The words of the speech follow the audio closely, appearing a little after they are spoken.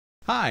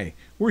Hi,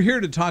 we're here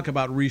to talk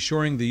about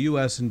reshoring the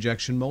U.S.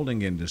 injection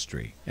molding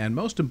industry, and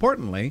most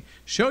importantly,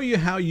 show you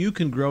how you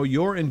can grow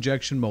your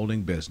injection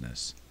molding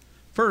business.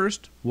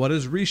 First, what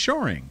is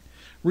reshoring?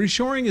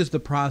 Reshoring is the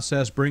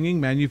process bringing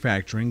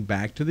manufacturing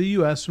back to the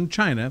U.S. from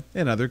China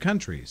and other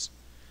countries.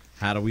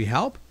 How do we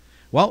help?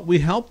 Well, we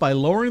help by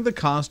lowering the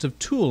cost of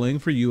tooling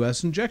for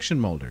U.S. injection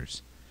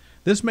molders.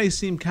 This may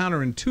seem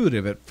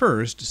counterintuitive at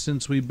first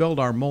since we build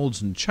our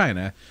molds in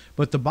China,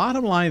 but the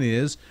bottom line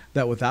is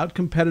that without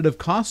competitive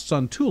costs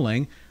on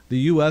tooling, the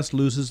U.S.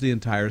 loses the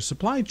entire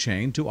supply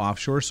chain to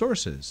offshore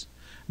sources.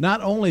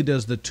 Not only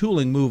does the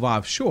tooling move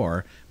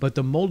offshore, but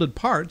the molded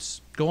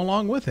parts go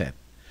along with it.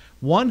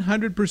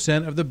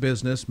 100% of the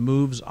business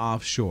moves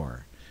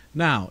offshore.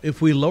 Now,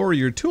 if we lower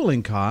your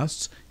tooling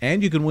costs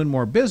and you can win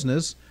more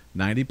business,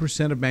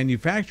 90% of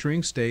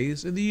manufacturing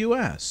stays in the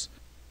U.S.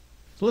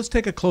 So let's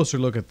take a closer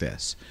look at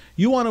this.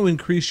 You want to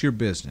increase your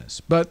business,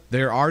 but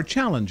there are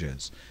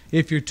challenges.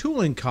 If your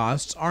tooling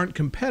costs aren't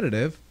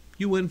competitive,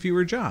 you win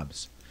fewer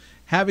jobs.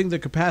 Having the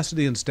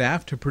capacity and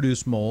staff to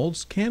produce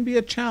molds can be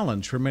a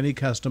challenge for many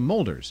custom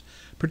molders,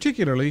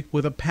 particularly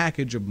with a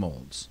package of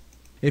molds.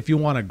 If you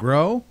want to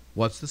grow,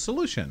 what's the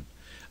solution?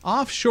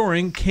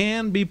 Offshoring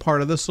can be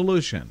part of the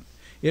solution.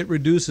 It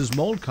reduces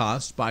mold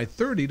costs by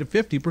 30 to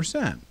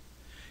 50%.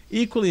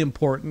 Equally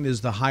important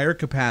is the higher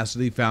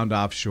capacity found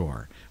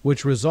offshore,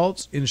 which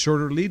results in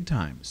shorter lead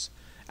times.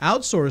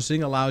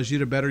 Outsourcing allows you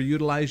to better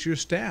utilize your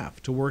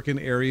staff to work in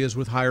areas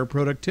with higher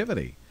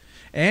productivity.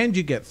 And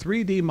you get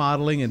 3D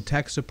modeling and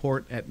tech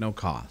support at no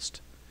cost.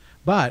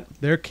 But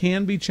there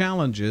can be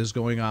challenges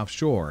going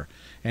offshore,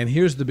 and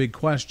here's the big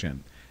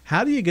question.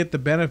 How do you get the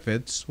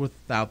benefits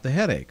without the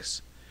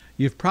headaches?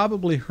 You've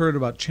probably heard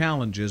about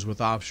challenges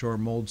with offshore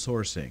mold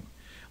sourcing.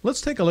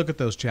 Let's take a look at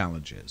those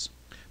challenges.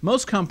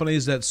 Most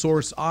companies that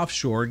source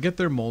offshore get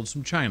their molds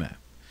from China.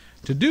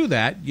 To do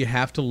that, you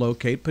have to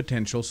locate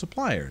potential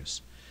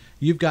suppliers.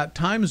 You've got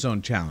time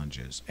zone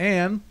challenges,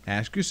 and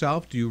ask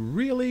yourself, do you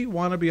really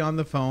want to be on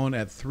the phone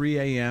at 3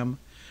 a.m.?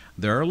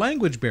 There are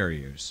language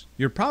barriers.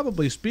 You're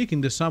probably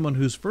speaking to someone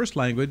whose first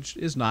language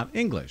is not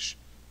English.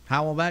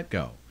 How will that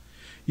go?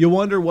 You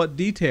wonder what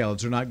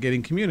details are not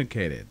getting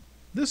communicated.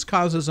 This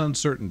causes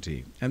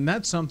uncertainty, and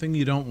that's something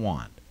you don't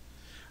want.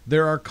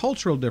 There are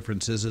cultural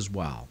differences as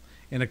well.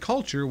 In a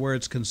culture where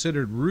it's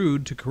considered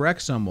rude to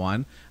correct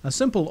someone, a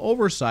simple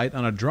oversight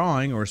on a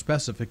drawing or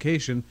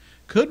specification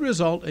could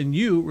result in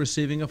you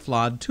receiving a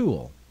flawed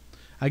tool.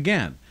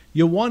 Again,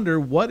 you wonder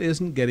what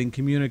isn't getting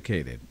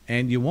communicated,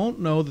 and you won't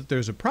know that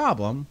there's a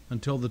problem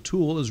until the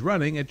tool is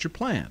running at your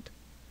plant.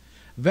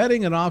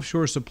 Vetting an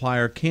offshore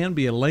supplier can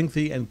be a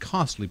lengthy and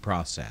costly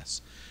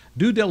process.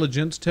 Due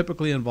diligence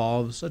typically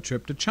involves a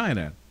trip to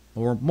China,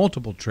 or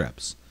multiple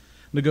trips.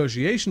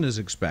 Negotiation is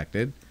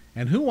expected,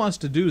 and who wants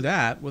to do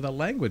that with a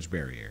language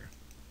barrier?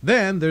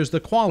 Then there's the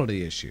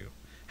quality issue.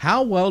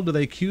 How well do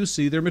they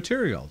QC their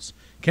materials?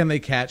 Can they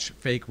catch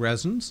fake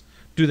resins?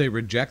 Do they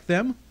reject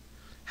them?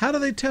 How do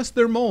they test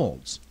their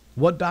molds?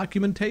 What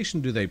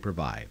documentation do they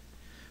provide?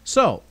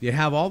 So, you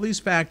have all these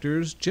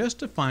factors just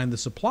to find the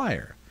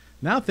supplier.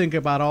 Now think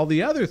about all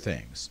the other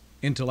things.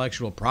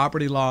 Intellectual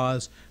property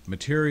laws,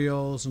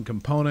 materials and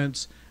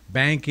components,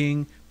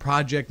 banking,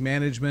 project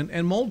management,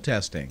 and mold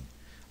testing.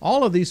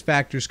 All of these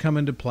factors come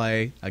into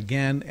play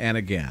again and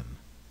again.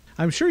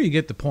 I'm sure you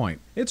get the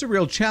point. It's a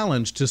real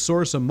challenge to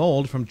source a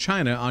mold from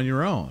China on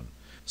your own.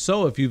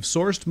 So if you've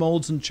sourced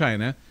molds in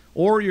China,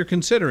 or you're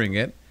considering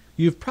it,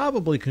 you've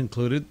probably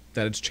concluded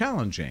that it's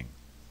challenging.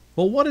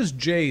 Well, what does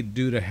Jade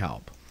do to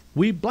help?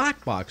 We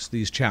black box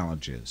these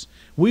challenges.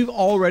 We've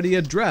already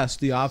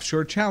addressed the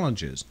offshore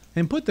challenges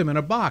and put them in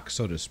a box,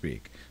 so to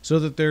speak, so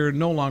that they're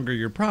no longer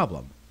your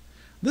problem.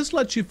 This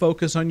lets you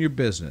focus on your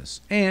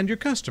business and your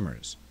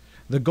customers.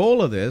 The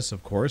goal of this,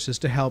 of course, is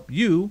to help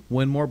you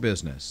win more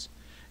business,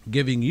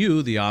 giving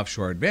you the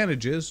offshore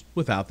advantages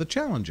without the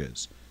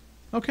challenges.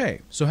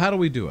 Okay, so how do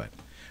we do it?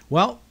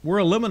 Well, we're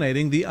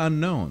eliminating the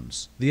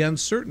unknowns, the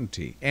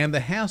uncertainty, and the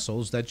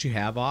hassles that you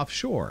have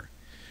offshore.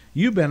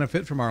 You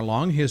benefit from our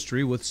long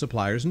history with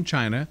suppliers in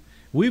China.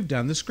 We've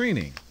done the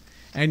screening.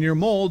 And your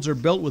molds are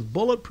built with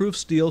bulletproof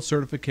steel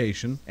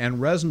certification and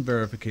resin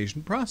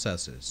verification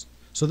processes.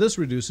 So this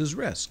reduces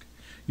risk.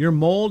 Your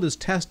mold is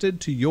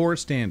tested to your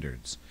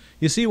standards.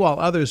 You see, while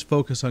others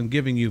focus on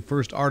giving you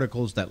first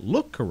articles that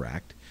look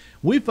correct,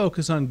 we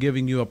focus on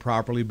giving you a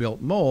properly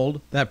built mold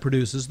that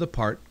produces the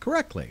part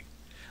correctly.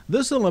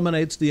 This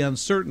eliminates the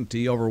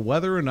uncertainty over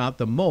whether or not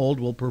the mold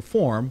will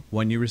perform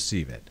when you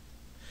receive it.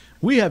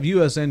 We have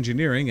U.S.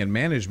 engineering and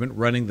management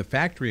running the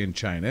factory in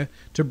China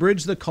to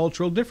bridge the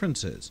cultural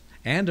differences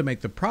and to make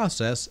the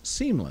process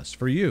seamless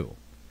for you.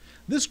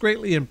 This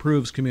greatly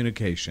improves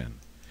communication.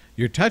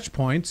 Your touch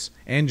points,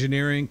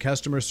 engineering,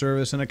 customer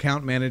service, and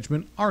account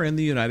management are in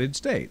the United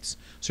States,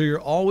 so you're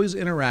always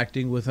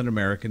interacting with an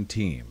American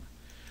team.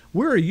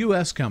 We're a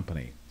U.S.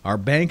 company. Our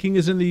banking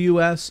is in the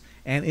U.S.,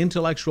 and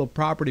intellectual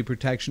property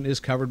protection is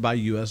covered by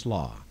U.S.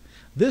 law.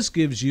 This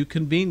gives you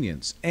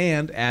convenience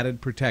and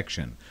added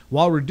protection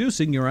while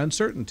reducing your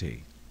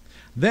uncertainty.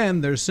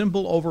 Then there's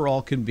simple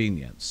overall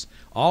convenience.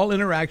 All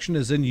interaction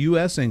is in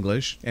U.S.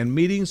 English, and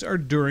meetings are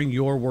during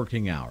your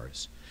working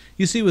hours.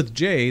 You see, with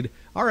Jade,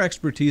 our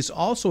expertise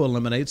also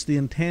eliminates the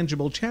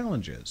intangible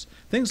challenges,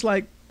 things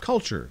like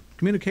culture,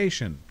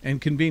 communication,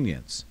 and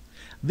convenience.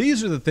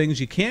 These are the things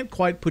you can't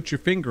quite put your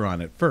finger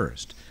on at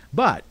first,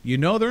 but you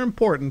know they're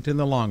important in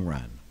the long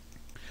run.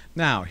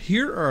 Now,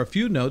 here are a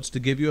few notes to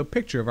give you a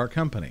picture of our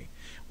company.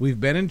 We've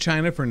been in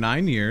China for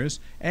 9 years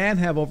and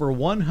have over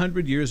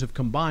 100 years of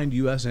combined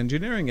U.S.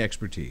 engineering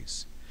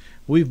expertise.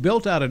 We've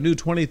built out a new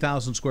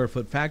 20,000 square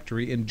foot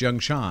factory in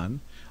Zhongshan.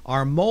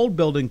 Our mold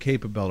building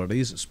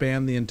capabilities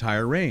span the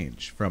entire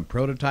range, from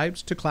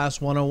prototypes to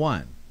Class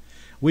 101.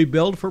 We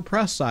build for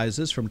press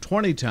sizes from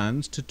 20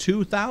 tons to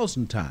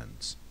 2,000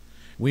 tons.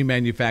 We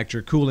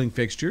manufacture cooling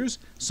fixtures,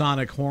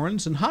 sonic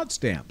horns, and hot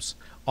stamps,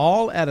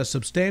 all at a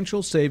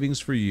substantial savings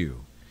for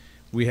you.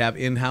 We have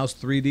in-house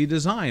 3D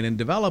design and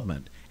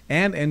development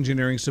and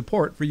engineering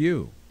support for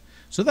you.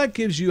 So that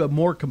gives you a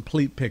more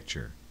complete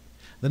picture.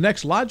 The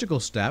next logical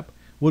step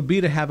would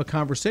be to have a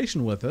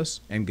conversation with us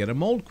and get a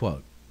mold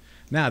quote.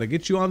 Now, to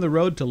get you on the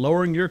road to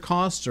lowering your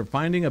costs or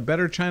finding a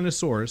better China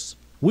source,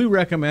 we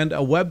recommend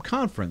a web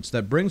conference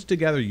that brings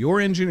together your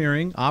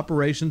engineering,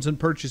 operations, and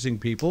purchasing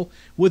people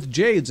with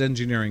Jade's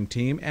engineering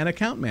team and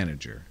account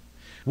manager.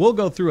 We'll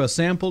go through a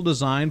sample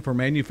design for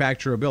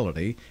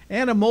manufacturability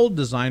and a mold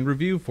design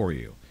review for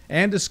you,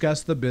 and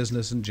discuss the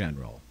business in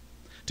general.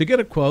 To get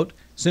a quote,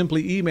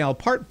 simply email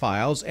part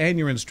files and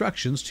your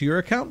instructions to your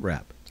account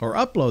rep, or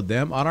upload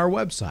them on our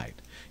website.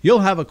 You'll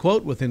have a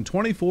quote within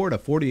 24 to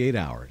 48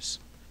 hours.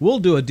 We'll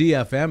do a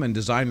DFM and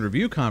design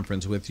review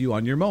conference with you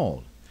on your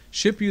mold,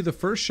 ship you the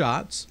first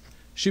shots,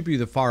 ship you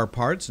the FAR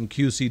parts and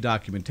QC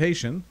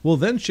documentation. We'll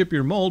then ship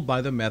your mold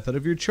by the method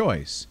of your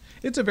choice.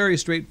 It's a very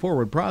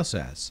straightforward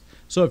process.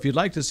 So if you'd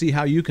like to see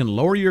how you can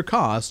lower your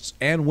costs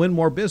and win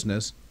more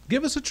business,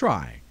 give us a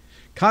try.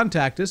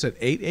 Contact us at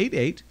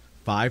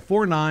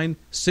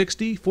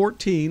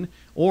 888-549-6014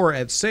 or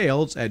at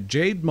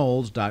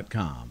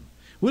sales@jademolds.com.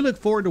 We look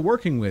forward to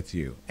working with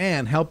you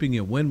and helping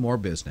you win more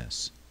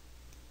business.